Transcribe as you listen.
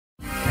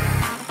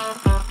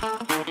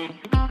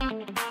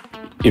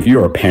If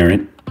you're a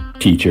parent,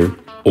 teacher,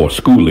 or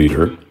school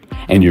leader,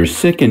 and you're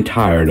sick and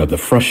tired of the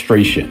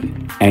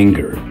frustration,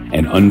 anger,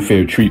 and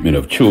unfair treatment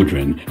of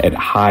children at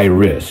high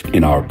risk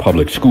in our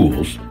public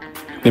schools,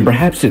 then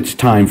perhaps it's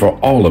time for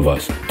all of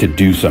us to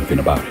do something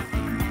about it.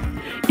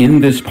 In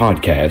this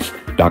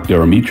podcast, Dr.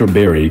 Almitra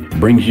Berry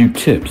brings you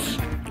tips,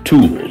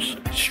 tools,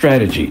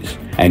 strategies,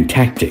 and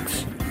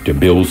tactics to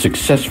build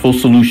successful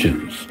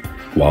solutions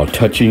while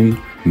touching,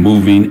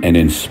 moving, and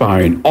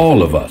inspiring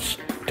all of us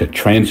to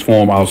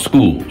transform our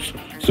schools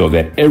so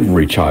that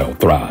every child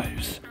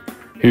thrives.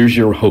 Here's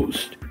your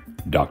host,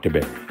 Dr.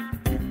 Berry.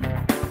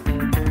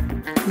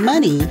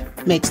 Money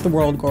makes the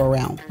world go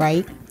around,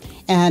 right?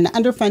 And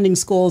underfunding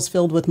schools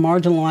filled with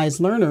marginalized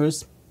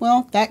learners,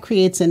 well, that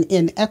creates an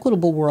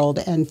inequitable world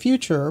and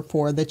future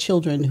for the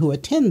children who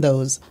attend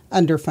those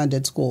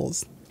underfunded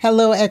schools.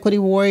 Hello, Equity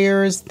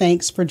Warriors.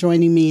 Thanks for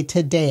joining me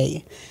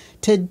today.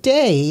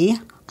 Today,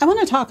 I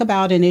want to talk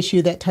about an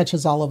issue that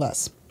touches all of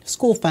us.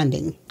 School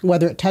funding,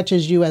 whether it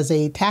touches you as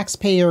a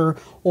taxpayer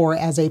or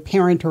as a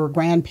parent or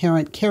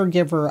grandparent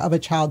caregiver of a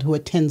child who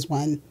attends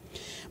one.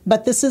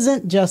 But this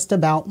isn't just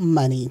about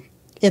money.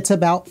 It's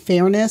about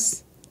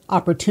fairness,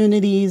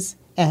 opportunities,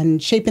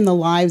 and shaping the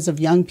lives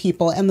of young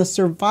people and the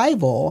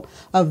survival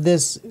of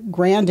this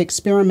grand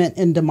experiment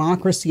in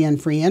democracy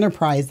and free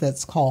enterprise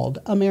that's called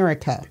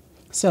America.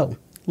 So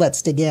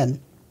let's dig in.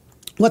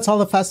 What's all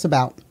the fuss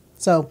about?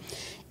 So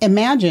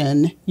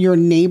imagine your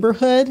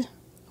neighborhood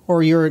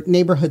or your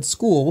neighborhood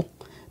school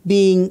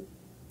being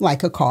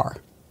like a car.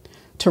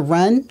 To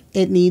run,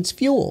 it needs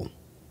fuel.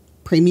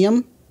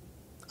 Premium,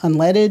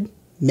 unleaded,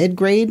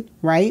 mid-grade,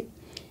 right?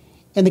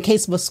 In the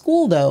case of a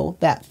school, though,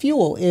 that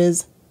fuel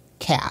is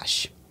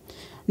cash.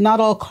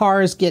 Not all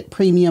cars get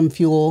premium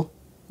fuel.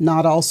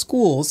 Not all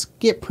schools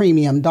get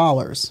premium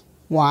dollars.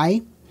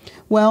 Why?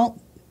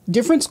 Well,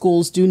 different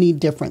schools do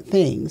need different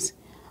things.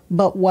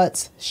 But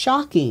what's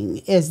shocking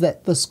is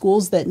that the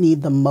schools that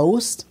need the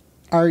most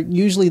are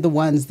usually the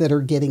ones that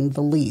are getting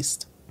the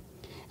least.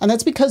 And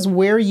that's because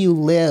where you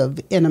live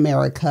in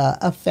America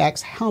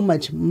affects how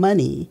much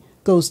money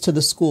goes to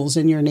the schools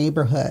in your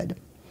neighborhood.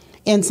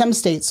 In some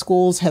states,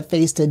 schools have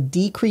faced a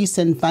decrease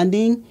in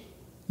funding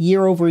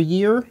year over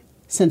year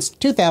since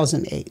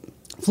 2008.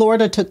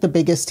 Florida took the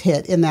biggest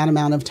hit in that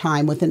amount of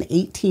time with an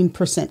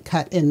 18%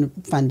 cut in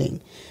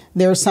funding.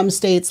 There are some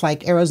states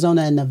like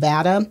Arizona and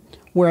Nevada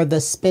where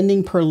the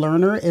spending per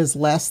learner is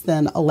less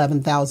than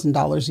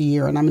 $11,000 a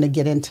year. And I'm going to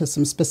get into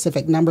some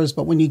specific numbers,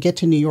 but when you get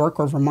to New York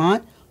or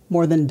Vermont,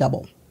 more than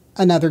double.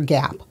 Another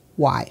gap.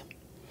 Why?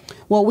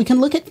 Well, we can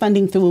look at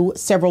funding through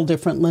several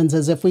different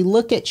lenses. If we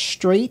look at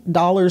straight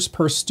dollars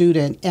per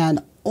student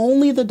and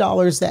only the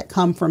dollars that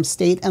come from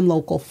state and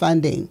local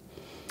funding,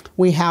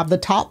 we have the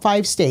top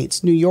 5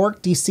 states, New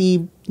York,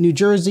 DC, New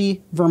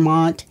Jersey,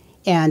 Vermont,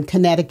 and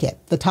Connecticut.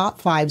 The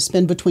top 5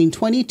 spend between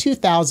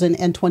 $22,000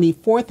 and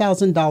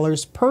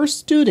 $24,000 per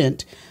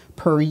student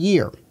per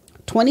year.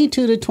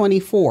 22 to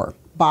 24.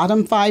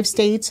 Bottom 5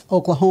 states,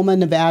 Oklahoma,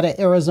 Nevada,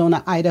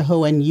 Arizona,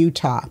 Idaho, and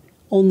Utah.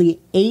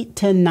 Only $8,000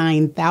 to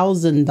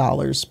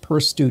 $9,000 per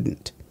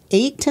student.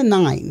 8 to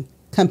 9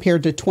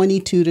 compared to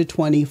 22 to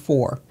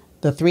 24.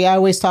 The 3 I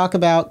always talk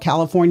about,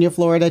 California,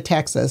 Florida,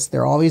 Texas,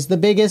 they're always the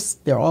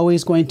biggest. They're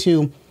always going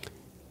to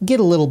get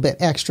a little bit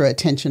extra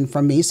attention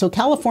from me. So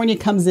California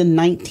comes in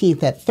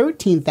 19th at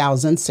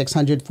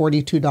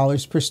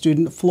 $13,642 per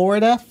student.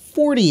 Florida,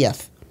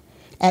 40th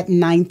at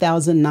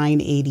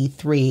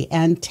 $9,983.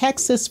 And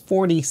Texas,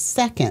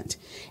 42nd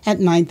at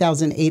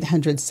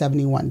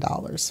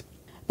 $9,871.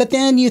 But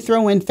then you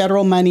throw in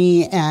federal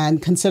money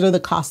and consider the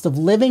cost of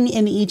living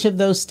in each of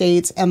those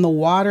states, and the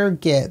water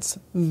gets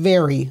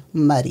very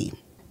muddy.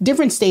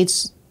 Different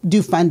states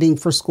do funding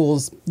for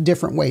schools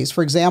different ways.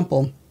 For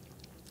example,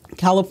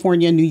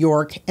 California, New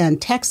York,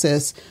 and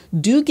Texas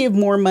do give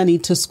more money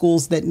to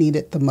schools that need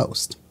it the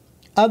most.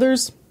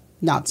 Others,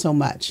 not so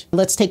much.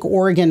 Let's take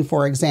Oregon,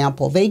 for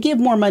example. They give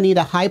more money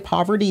to high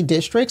poverty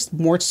districts,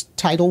 more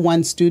Title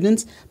I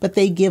students, but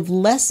they give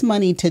less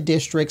money to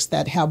districts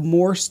that have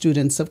more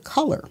students of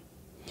color.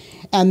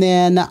 And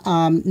then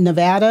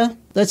Nevada,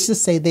 let's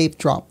just say they've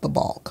dropped the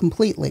ball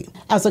completely.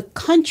 As a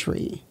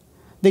country,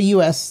 the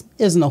U.S.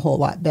 isn't a whole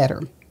lot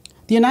better.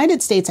 The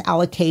United States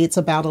allocates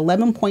about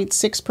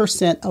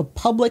 11.6% of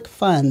public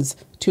funds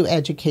to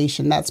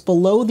education. That's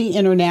below the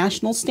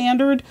international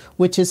standard,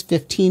 which is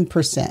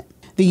 15%.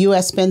 The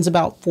U.S. spends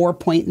about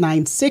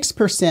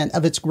 4.96%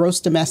 of its gross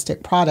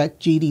domestic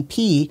product,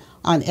 GDP,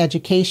 on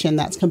education.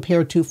 That's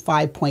compared to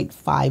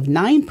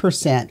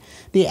 5.59%,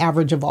 the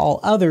average of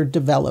all other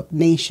developed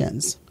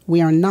nations.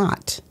 We are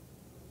not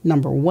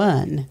number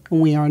one,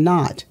 and we are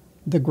not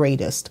the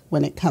greatest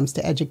when it comes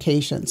to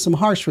education. Some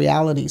harsh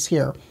realities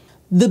here.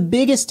 The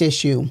biggest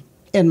issue,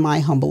 in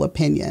my humble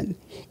opinion,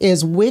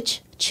 is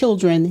which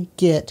children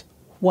get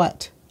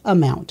what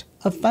amount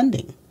of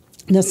funding.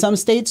 Now, some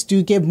states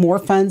do give more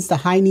funds to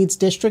high needs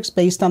districts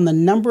based on the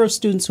number of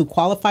students who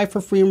qualify for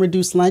free and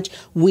reduced lunch.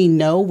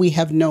 We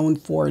have known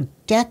for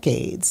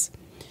decades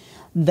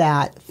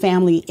that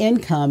family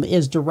income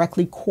is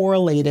directly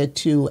correlated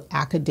to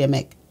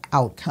academic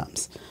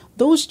outcomes.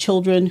 Those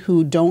children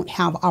who don't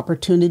have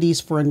opportunities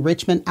for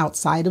enrichment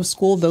outside of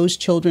school, those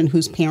children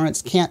whose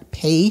parents can't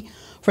pay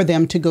for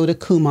them to go to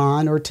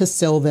Kumon or to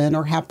Sylvan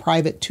or have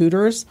private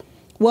tutors,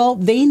 well,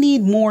 they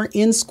need more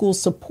in-school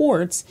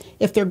supports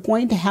if they're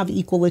going to have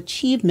equal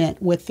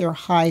achievement with their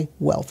high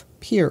wealth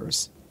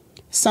peers.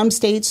 Some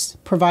states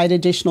provide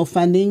additional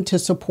funding to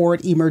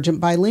support emergent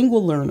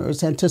bilingual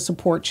learners and to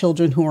support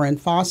children who are in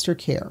foster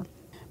care.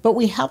 But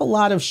we have a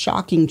lot of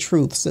shocking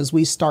truths as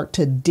we start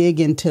to dig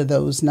into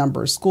those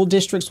numbers. School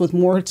districts with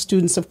more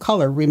students of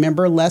color,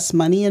 remember, less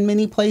money in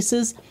many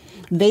places,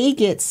 they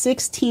get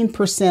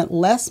 16%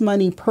 less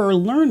money per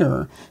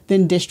learner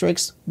than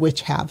districts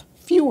which have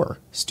fewer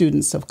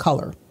students of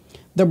color.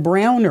 The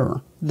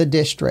browner the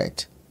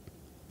district,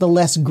 the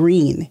less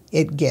green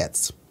it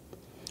gets.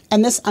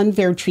 And this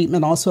unfair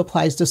treatment also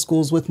applies to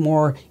schools with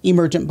more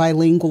emergent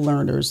bilingual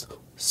learners,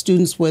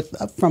 students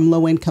from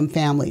low-income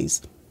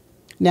families.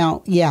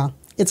 Now, yeah,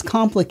 it's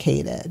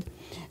complicated.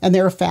 And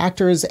there are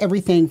factors,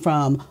 everything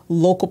from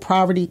local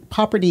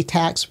property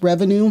tax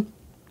revenue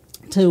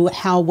to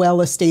how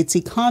well a state's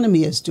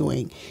economy is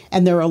doing.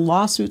 And there are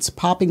lawsuits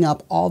popping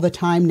up all the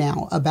time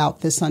now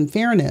about this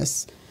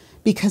unfairness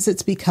because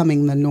it's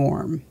becoming the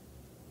norm.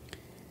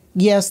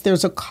 Yes,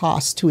 there's a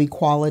cost to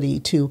equality,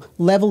 to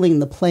leveling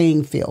the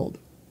playing field.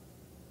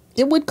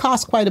 It would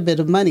cost quite a bit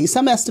of money.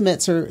 Some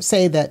estimates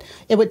say that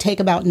it would take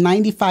about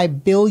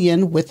 $95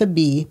 billion with a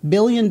B,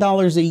 billion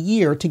dollars a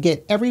year to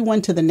get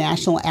everyone to the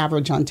national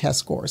average on test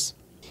scores.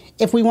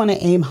 If we want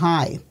to aim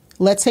high,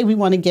 let's say we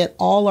want to get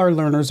all our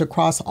learners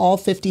across all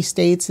 50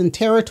 states and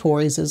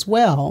territories as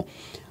well,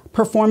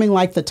 performing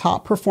like the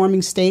top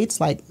performing states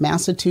like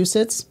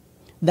Massachusetts,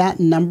 that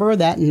number,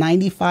 that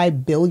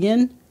 $95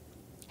 billion,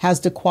 has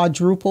to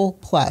quadruple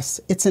plus.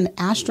 It's an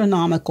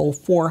astronomical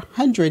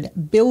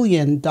 $400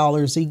 billion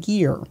a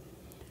year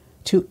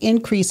to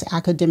increase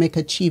academic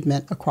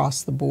achievement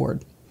across the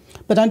board.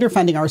 But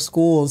underfunding our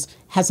schools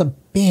has a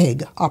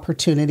big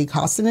opportunity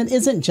cost, and it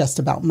isn't just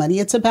about money.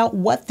 It's about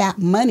what that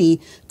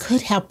money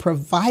could have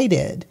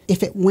provided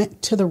if it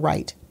went to the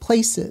right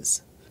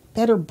places.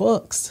 Better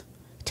books,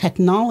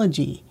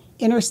 technology,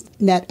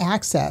 internet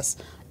access,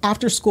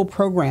 after-school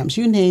programs,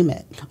 you name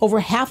it.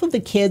 Over half of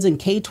the kids in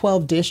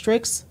K-12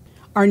 districts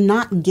are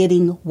not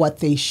getting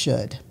what they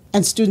should.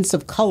 And students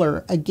of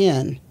color,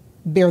 again,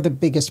 bear the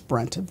biggest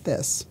brunt of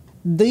this.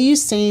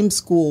 These same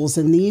schools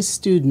and these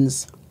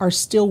students are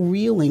still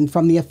reeling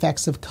from the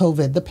effects of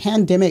COVID. The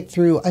pandemic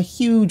threw a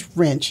huge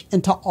wrench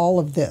into all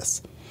of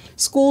this.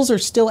 Schools are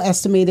still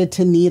estimated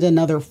to need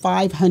another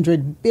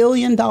 $500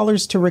 billion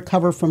to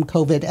recover from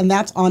COVID, and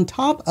that's on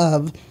top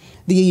of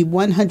the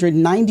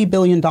 $190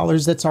 billion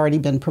that's already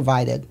been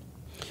provided.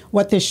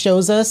 What this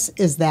shows us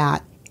is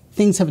that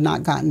things have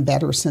not gotten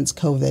better since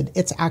COVID.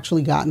 It's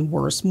actually gotten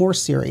worse, more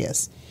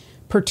serious,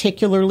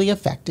 particularly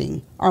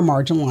affecting our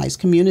marginalized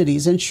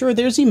communities. And sure,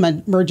 there's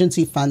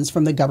emergency funds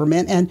from the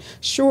government, and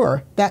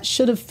sure, that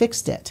should have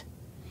fixed it.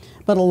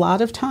 But a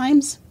lot of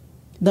times,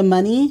 the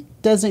money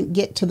doesn't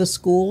get to the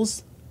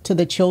schools, to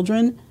the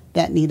children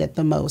that need it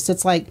the most.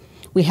 It's like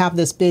we have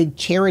this big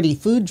charity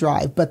food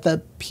drive, but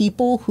the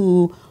people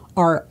who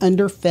are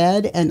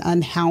underfed and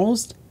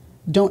unhoused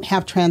don't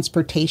have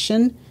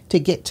transportation to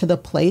get to the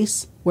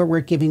place where we're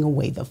giving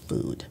away the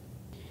food.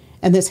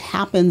 And this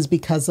happens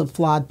because of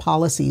flawed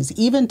policies,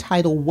 even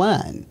Title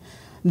I,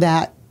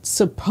 that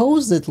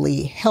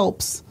supposedly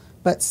helps,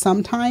 but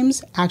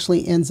sometimes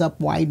actually ends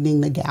up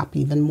widening the gap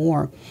even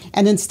more.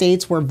 And in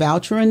states where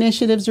voucher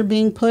initiatives are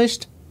being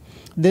pushed,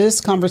 this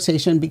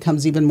conversation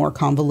becomes even more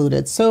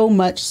convoluted, so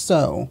much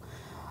so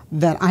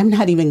that I'm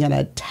not even going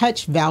to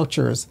touch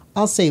vouchers.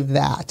 I'll save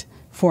that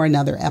for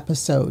another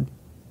episode.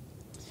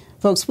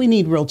 Folks, we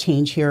need real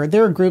change here.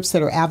 There are groups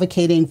that are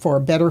advocating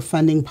for better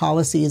funding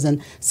policies,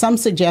 and some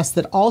suggest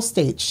that all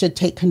states should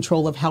take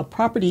control of how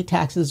property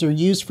taxes are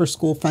used for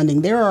school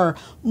funding. There are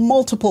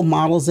multiple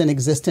models in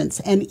existence,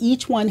 and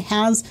each one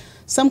has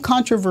some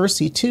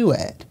controversy to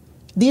it.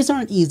 These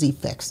aren't easy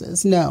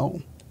fixes,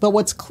 no. But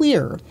what's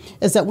clear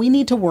is that we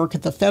need to work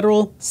at the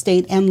federal,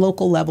 state, and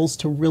local levels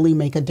to really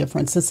make a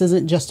difference. This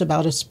isn't just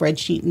about a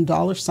spreadsheet and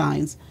dollar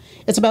signs.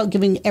 It's about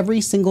giving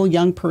every single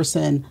young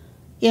person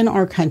in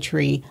our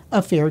country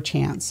a fair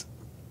chance.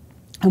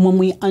 And when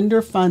we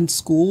underfund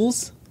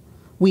schools,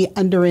 we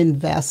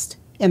underinvest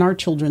in our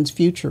children's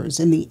futures.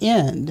 In the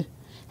end,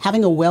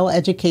 having a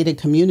well-educated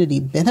community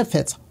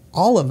benefits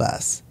all of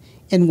us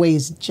in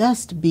ways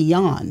just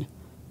beyond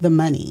the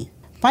money.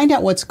 Find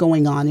out what's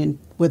going on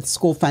with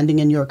school funding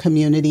in your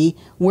community.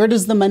 Where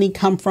does the money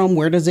come from?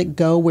 Where does it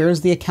go? Where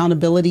is the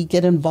accountability?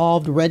 Get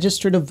involved,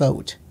 register to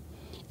vote,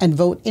 and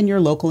vote in your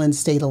local and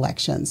state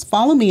elections.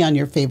 Follow me on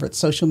your favorite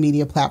social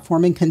media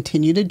platform and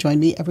continue to join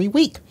me every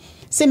week.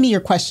 Send me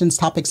your questions,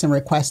 topics, and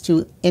requests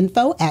to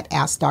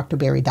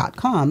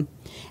info@askdrberry.com,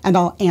 and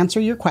I'll answer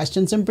your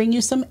questions and bring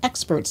you some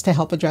experts to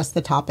help address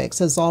the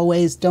topics. As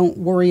always, don't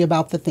worry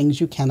about the things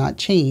you cannot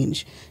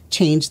change.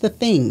 Change the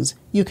things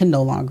you can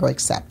no longer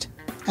accept.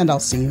 And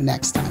I'll see you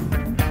next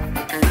time.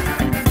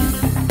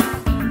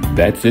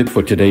 That's it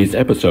for today's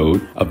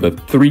episode of the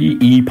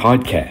 3E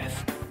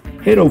Podcast.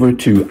 Head over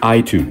to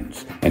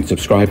iTunes and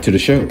subscribe to the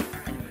show.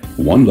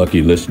 One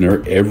lucky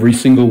listener every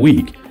single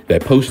week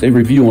that posts a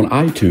review on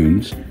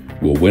iTunes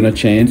will win a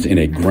chance in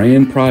a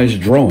grand prize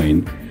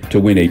drawing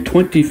to win a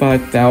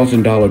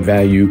 $25,000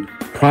 value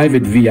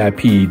private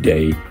VIP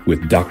day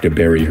with Dr.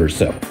 Berry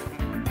herself.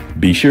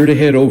 Be sure to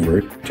head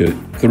over to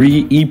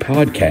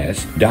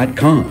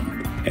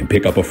 3epodcast.com and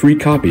pick up a free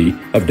copy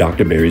of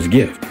Dr. Berry's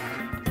gift.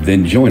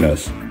 Then join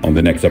us on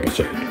the next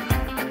episode.